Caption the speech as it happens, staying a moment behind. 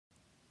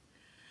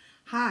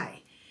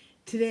Hi,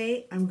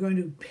 today I'm going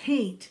to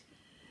paint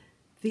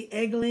the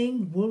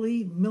Eggling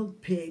woolly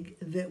milk pig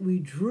that we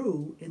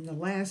drew in the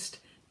last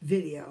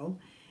video,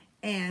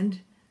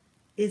 and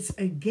it's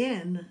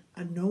again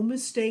a no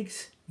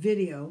mistakes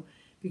video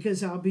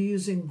because I'll be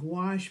using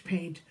gouache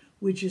paint,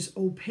 which is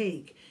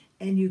opaque,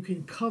 and you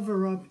can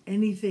cover up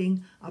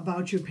anything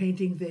about your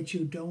painting that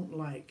you don't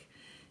like.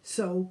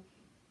 So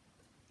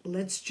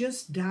let's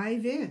just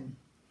dive in.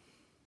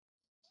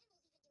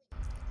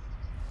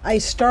 I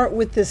start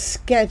with the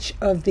sketch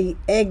of the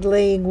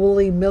egg-laying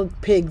woolly milk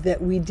pig that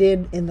we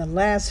did in the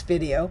last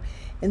video,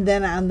 and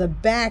then on the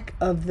back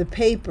of the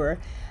paper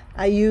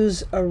I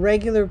use a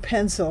regular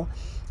pencil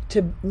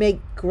to make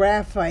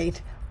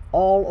graphite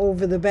all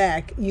over the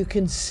back. You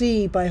can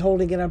see by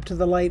holding it up to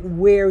the light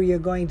where you're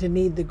going to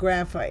need the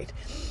graphite.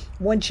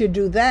 Once you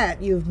do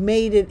that, you've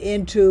made it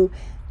into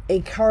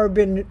a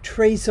carbon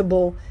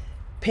traceable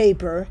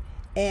paper,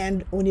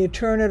 and when you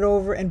turn it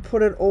over and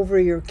put it over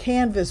your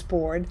canvas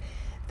board,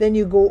 then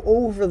you go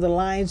over the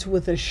lines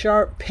with a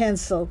sharp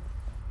pencil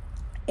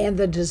and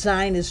the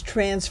design is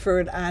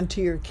transferred onto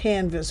your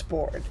canvas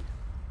board.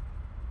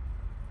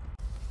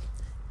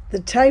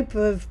 The type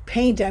of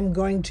paint I'm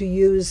going to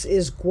use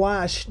is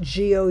gouache,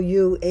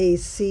 G-O-U-A-C-H-E,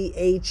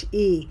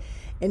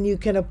 and you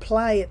can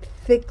apply it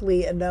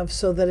thickly enough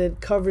so that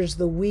it covers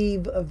the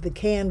weave of the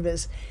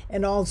canvas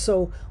and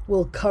also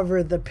will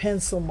cover the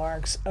pencil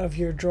marks of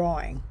your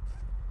drawing.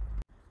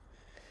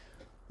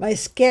 My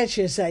sketch,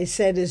 as I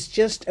said, is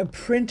just a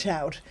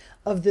printout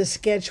of the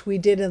sketch we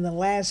did in the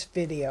last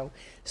video.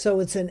 So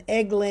it's an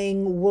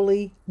egg-laying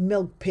woolly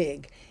milk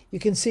pig. You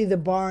can see the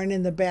barn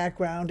in the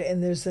background,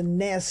 and there's a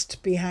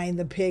nest behind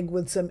the pig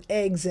with some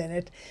eggs in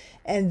it,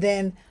 and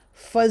then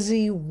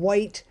fuzzy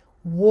white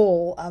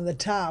wool on the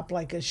top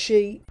like a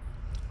sheep.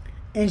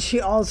 And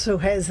she also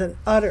has an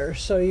udder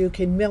so you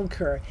can milk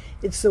her.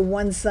 It's the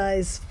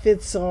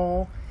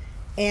one-size-fits-all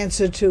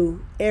answer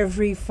to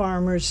every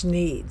farmer's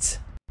needs.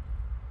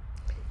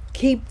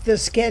 Keep the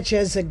sketch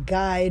as a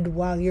guide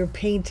while you're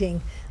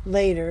painting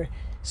later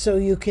so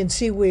you can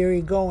see where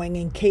you're going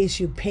in case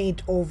you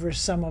paint over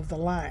some of the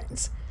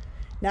lines.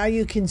 Now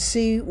you can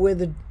see where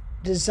the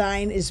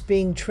design is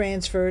being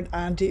transferred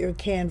onto your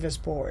canvas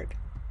board.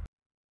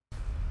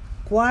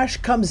 Gouache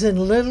comes in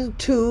little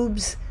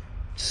tubes,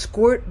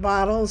 squirt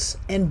bottles,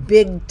 and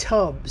big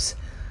tubs.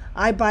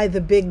 I buy the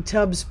big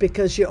tubs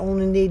because you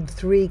only need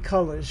 3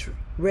 colors,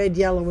 red,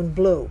 yellow, and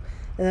blue.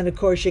 And then, of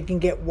course, you can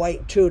get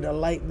white, too, to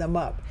lighten them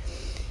up.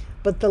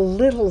 But the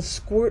little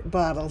squirt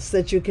bottles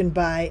that you can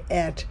buy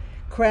at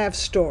craft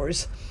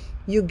stores,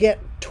 you get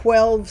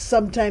 12,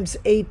 sometimes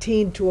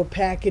 18 to a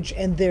package,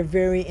 and they're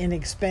very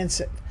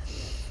inexpensive.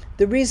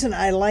 The reason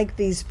I like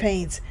these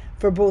paints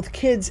for both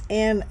kids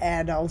and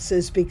adults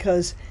is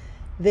because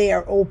they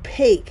are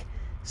opaque,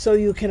 so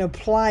you can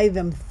apply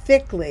them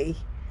thickly,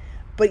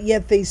 but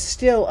yet they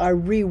still are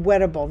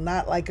re-wettable,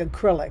 not like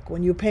acrylic.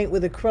 When you paint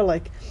with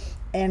acrylic,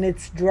 and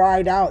it's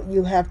dried out,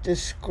 you have to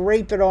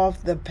scrape it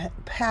off the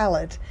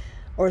palette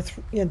or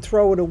and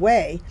throw it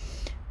away,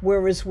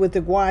 whereas with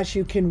the gouache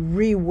you can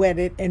re-wet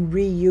it and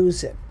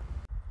reuse it.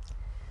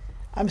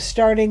 I'm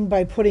starting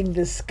by putting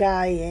the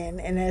sky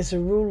in, and as a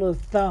rule of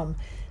thumb,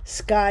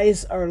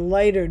 skies are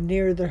lighter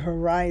near the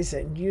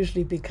horizon,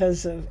 usually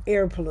because of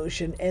air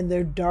pollution, and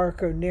they're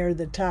darker near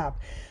the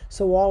top.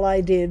 So all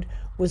I did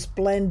was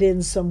blend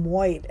in some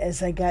white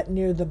as I got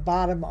near the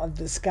bottom of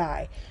the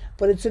sky.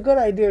 But it's a good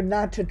idea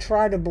not to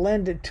try to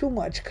blend it too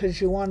much because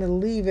you want to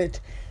leave it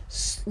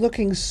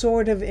looking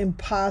sort of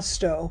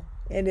impasto,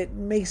 and it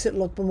makes it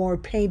look more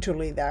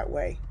painterly that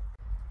way.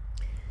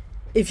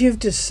 If you've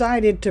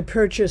decided to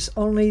purchase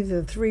only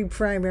the 3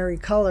 primary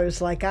colors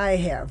like I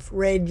have,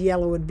 red,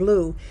 yellow, and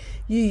blue,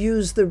 you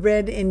use the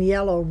red and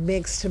yellow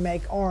mix to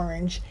make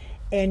orange,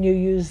 and you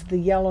use the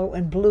yellow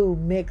and blue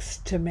mix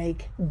to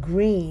make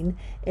green,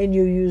 and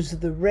you use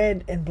the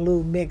red and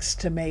blue mix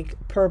to make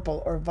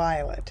purple or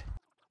violet.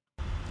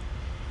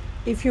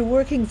 If you're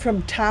working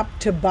from top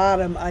to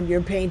bottom on your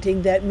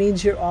painting, that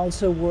means you're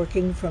also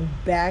working from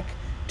back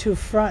to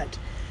front.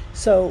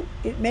 So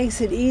it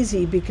makes it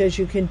easy because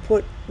you can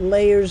put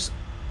layers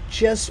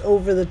just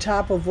over the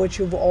top of what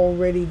you've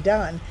already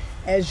done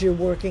as you're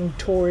working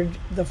toward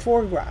the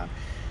foreground.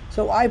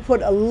 So I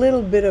put a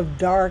little bit of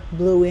dark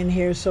blue in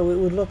here so it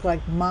would look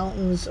like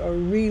mountains or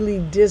really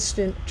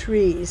distant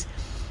trees.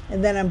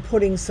 And then I'm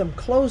putting some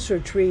closer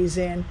trees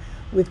in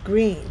with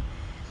green.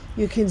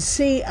 You can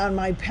see on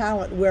my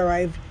palette where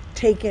I've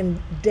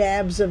taken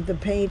dabs of the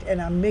paint and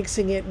I'm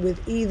mixing it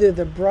with either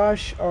the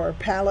brush or a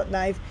palette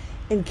knife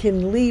and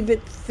can leave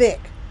it thick.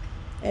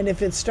 And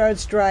if it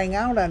starts drying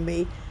out on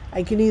me,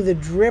 I can either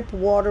drip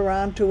water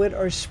onto it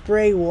or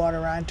spray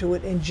water onto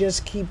it and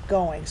just keep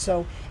going.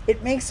 So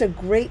it makes a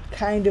great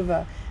kind of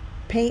a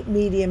paint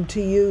medium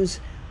to use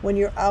when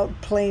you're out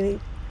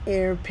plein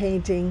air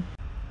painting,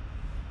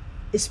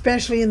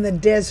 especially in the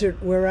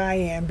desert where I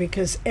am,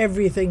 because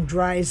everything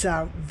dries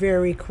out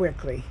very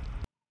quickly.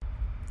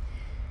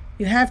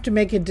 You have to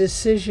make a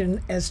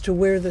decision as to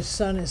where the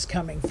sun is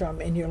coming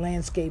from in your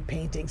landscape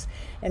paintings.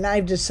 And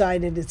I've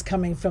decided it's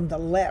coming from the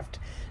left.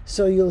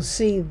 So you'll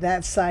see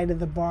that side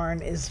of the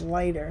barn is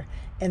lighter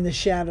and the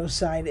shadow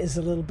side is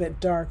a little bit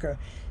darker.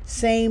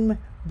 Same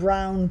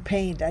brown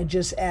paint, I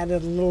just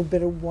added a little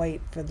bit of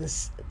white for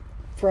this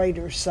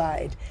brighter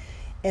side.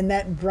 And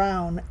that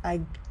brown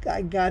I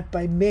got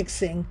by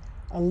mixing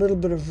a little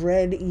bit of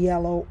red,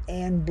 yellow,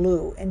 and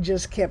blue and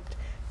just kept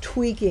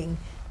tweaking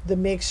the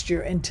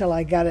mixture until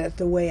I got it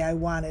the way I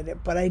wanted it,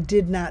 but I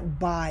did not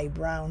buy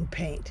brown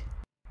paint.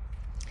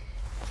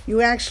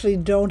 You actually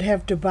don't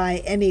have to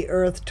buy any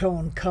earth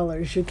tone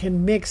colors. You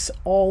can mix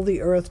all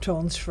the earth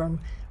tones from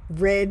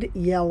red,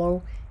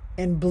 yellow,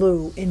 and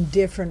blue in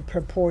different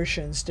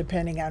proportions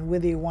depending on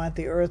whether you want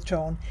the earth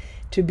tone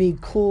to be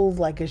cool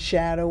like a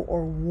shadow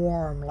or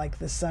warm like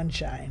the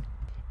sunshine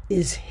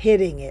is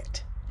hitting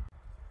it.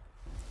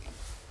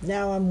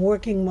 Now I'm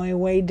working my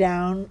way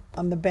down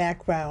on the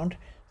background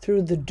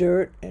through the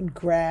dirt and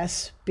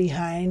grass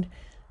behind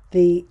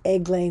the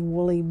egg-laying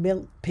woolly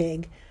milk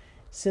pig.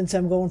 Since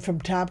I'm going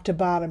from top to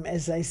bottom,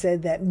 as I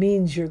said, that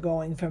means you're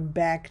going from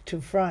back to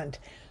front.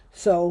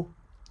 So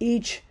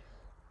each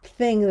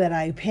thing that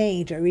I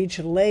paint or each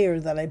layer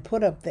that I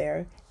put up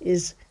there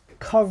is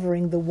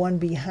covering the one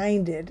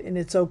behind it, and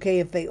it's okay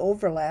if they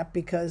overlap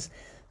because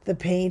the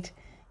paint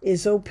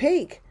is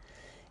opaque.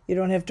 You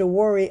don't have to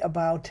worry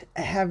about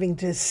having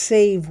to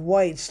save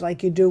whites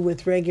like you do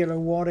with regular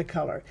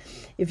watercolor.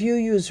 If you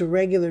use a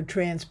regular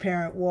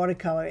transparent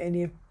watercolor and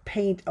you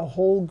paint a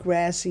whole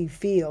grassy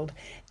field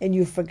and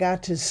you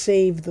forgot to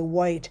save the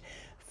white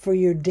for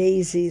your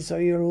daisies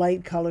or your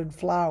light colored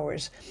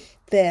flowers,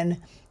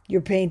 then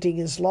your painting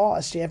is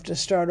lost. You have to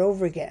start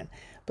over again.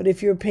 But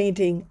if you're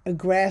painting a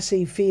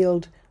grassy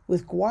field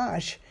with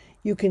gouache,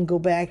 you can go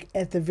back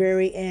at the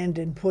very end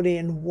and put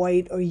in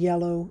white or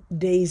yellow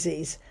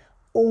daisies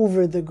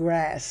over the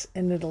grass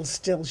and it'll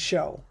still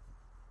show.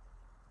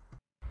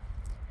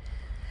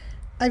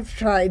 I've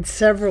tried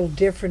several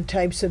different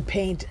types of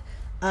paint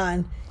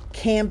on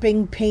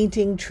camping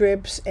painting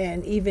trips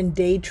and even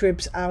day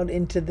trips out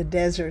into the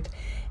desert,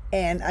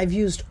 and I've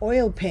used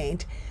oil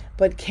paint,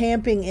 but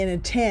camping in a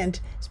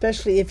tent,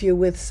 especially if you're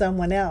with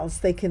someone else,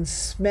 they can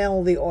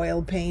smell the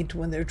oil paint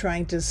when they're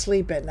trying to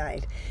sleep at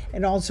night.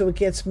 And also it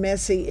gets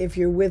messy if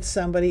you're with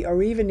somebody,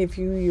 or even if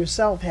you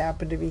yourself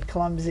happen to be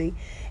clumsy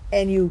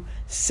and you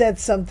set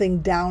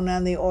something down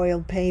on the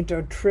oil paint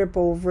or trip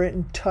over it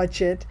and touch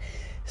it.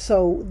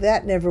 So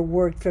that never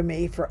worked for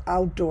me for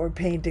outdoor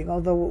painting,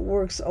 although it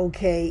works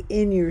okay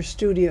in your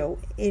studio,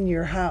 in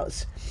your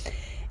house.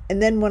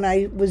 And then when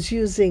I was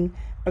using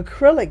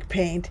acrylic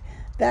paint,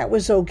 that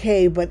was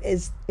okay, but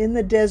in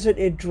the desert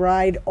it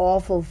dried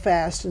awful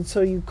fast, and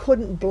so you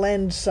couldn't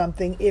blend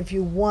something if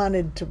you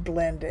wanted to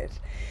blend it.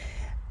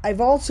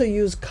 I've also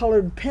used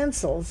colored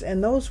pencils,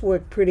 and those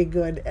work pretty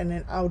good in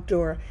an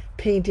outdoor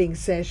painting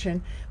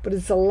session, but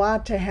it's a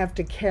lot to have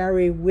to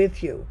carry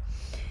with you.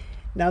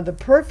 Now the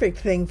perfect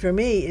thing for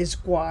me is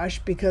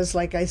gouache because,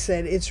 like I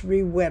said, it's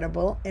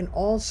re-wettable, and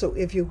also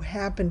if you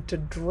happen to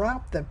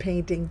drop the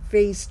painting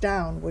face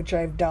down, which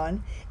I've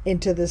done,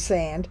 into the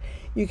sand,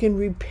 you can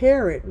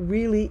repair it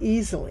really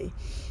easily.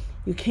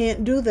 You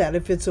can't do that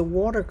if it's a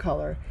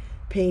watercolor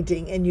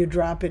painting and you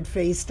drop it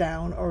face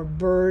down, or a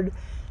bird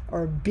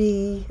or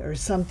bee or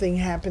something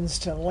happens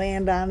to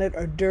land on it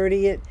or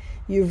dirty it,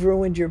 you've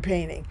ruined your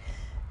painting.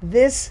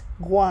 This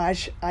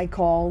gouache I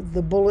call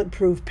the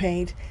bulletproof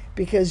paint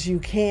because you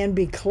can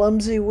be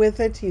clumsy with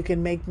it, you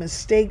can make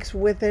mistakes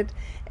with it,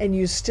 and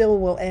you still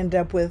will end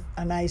up with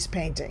a nice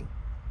painting.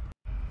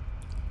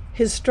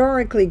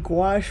 Historically,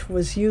 gouache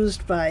was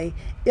used by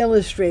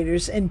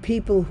illustrators and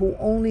people who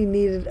only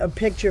needed a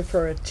picture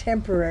for a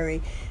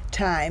temporary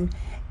time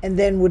and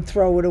then would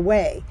throw it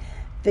away.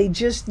 They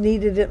just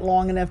needed it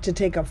long enough to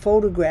take a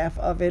photograph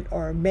of it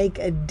or make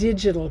a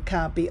digital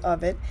copy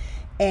of it,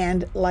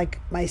 and like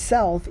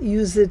myself,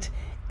 use it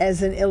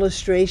as an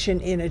illustration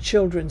in a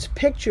children's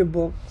picture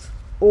book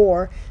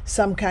or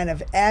some kind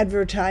of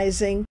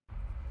advertising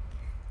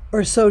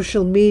or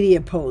social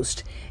media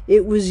post.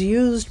 It was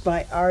used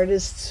by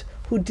artists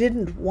who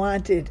didn't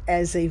want it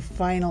as a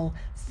final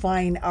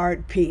fine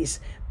art piece,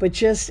 but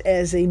just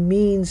as a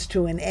means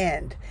to an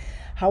end.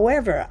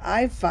 However,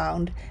 I've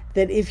found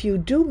that if you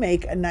do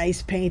make a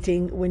nice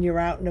painting when you're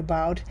out and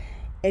about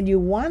and you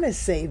want to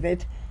save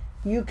it,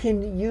 you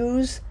can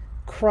use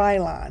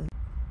Krylon,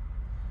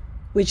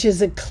 which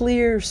is a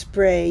clear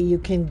spray you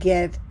can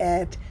get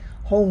at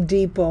Home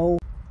Depot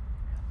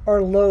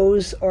or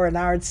Lowe's or an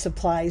art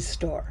supply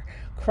store.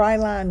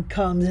 Krylon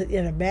comes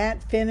in a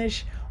matte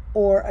finish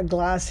or a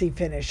glossy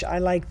finish. I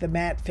like the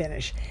matte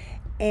finish.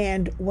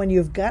 And when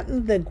you've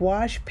gotten the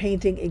gouache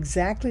painting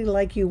exactly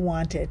like you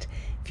want it,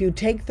 if you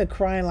take the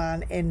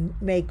Krylon and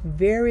make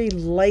very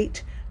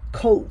light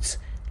coats,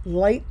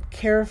 light,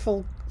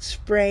 careful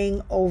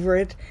spraying over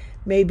it,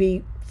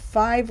 maybe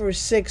 5 or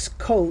 6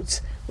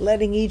 coats,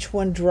 letting each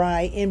one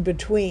dry in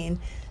between,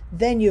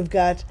 then you've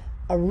got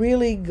a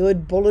really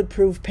good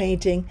bulletproof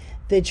painting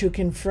that you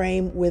can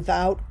frame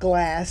without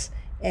glass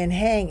and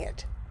hang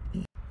it.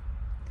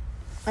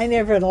 I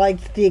never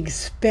liked the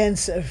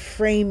expense of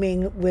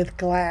framing with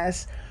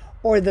glass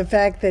or the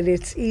fact that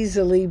it's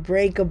easily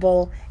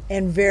breakable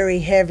and very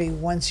heavy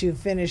once you've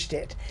finished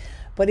it.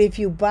 But if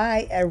you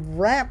buy a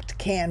wrapped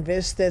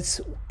canvas that's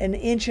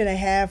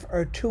 1.5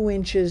 or 2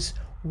 inches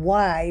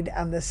wide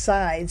on the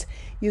sides,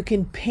 you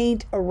can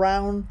paint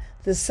around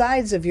the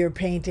sides of your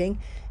painting,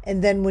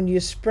 and then when you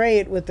spray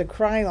it with the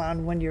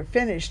Krylon when you're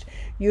finished,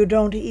 you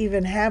don't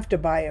even have to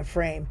buy a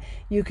frame.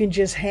 You can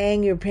just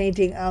hang your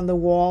painting on the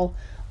wall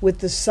with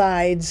the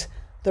sides,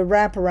 the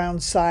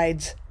wraparound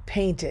sides,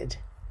 painted.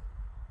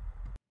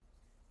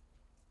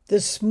 The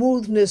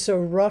smoothness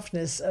or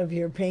roughness of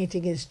your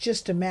painting is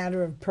just a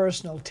matter of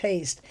personal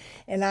taste,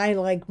 and I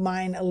like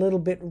mine a little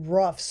bit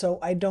rough, so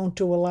I don't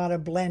do a lot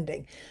of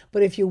blending.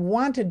 But if you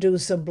want to do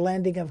some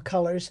blending of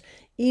colors,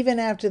 even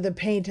after the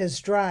paint has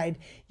dried,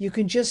 you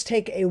can just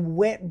take a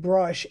wet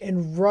brush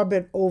and rub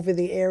it over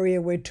the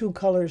area where two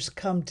colors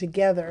come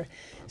together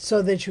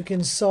so that you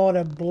can sort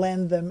of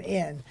blend them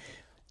in.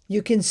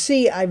 You can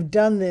see I've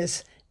done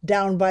this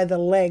down by the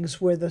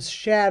legs where the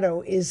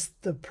shadow is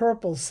the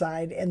purple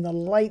side and the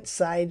light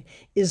side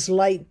is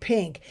light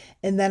pink,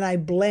 and then I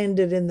blend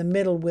it in the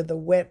middle with a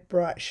wet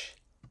brush.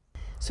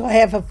 So I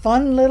have a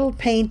fun little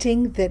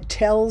painting that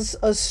tells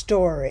a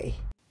story.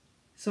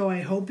 So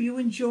I hope you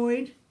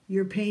enjoyed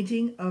your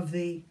painting of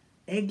the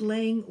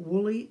egg-laying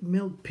woolly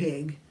milk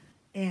pig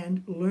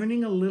and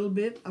learning a little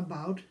bit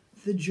about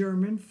the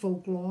German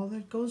folklore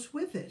that goes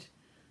with it.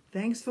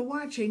 Thanks for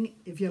watching.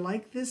 If you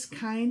like this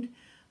kind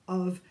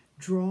of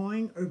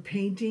drawing or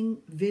painting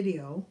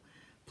video,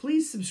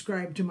 please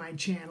subscribe to my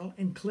channel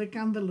and click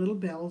on the little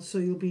bell so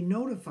you'll be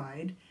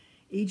notified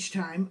each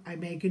time I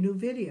make a new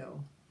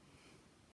video.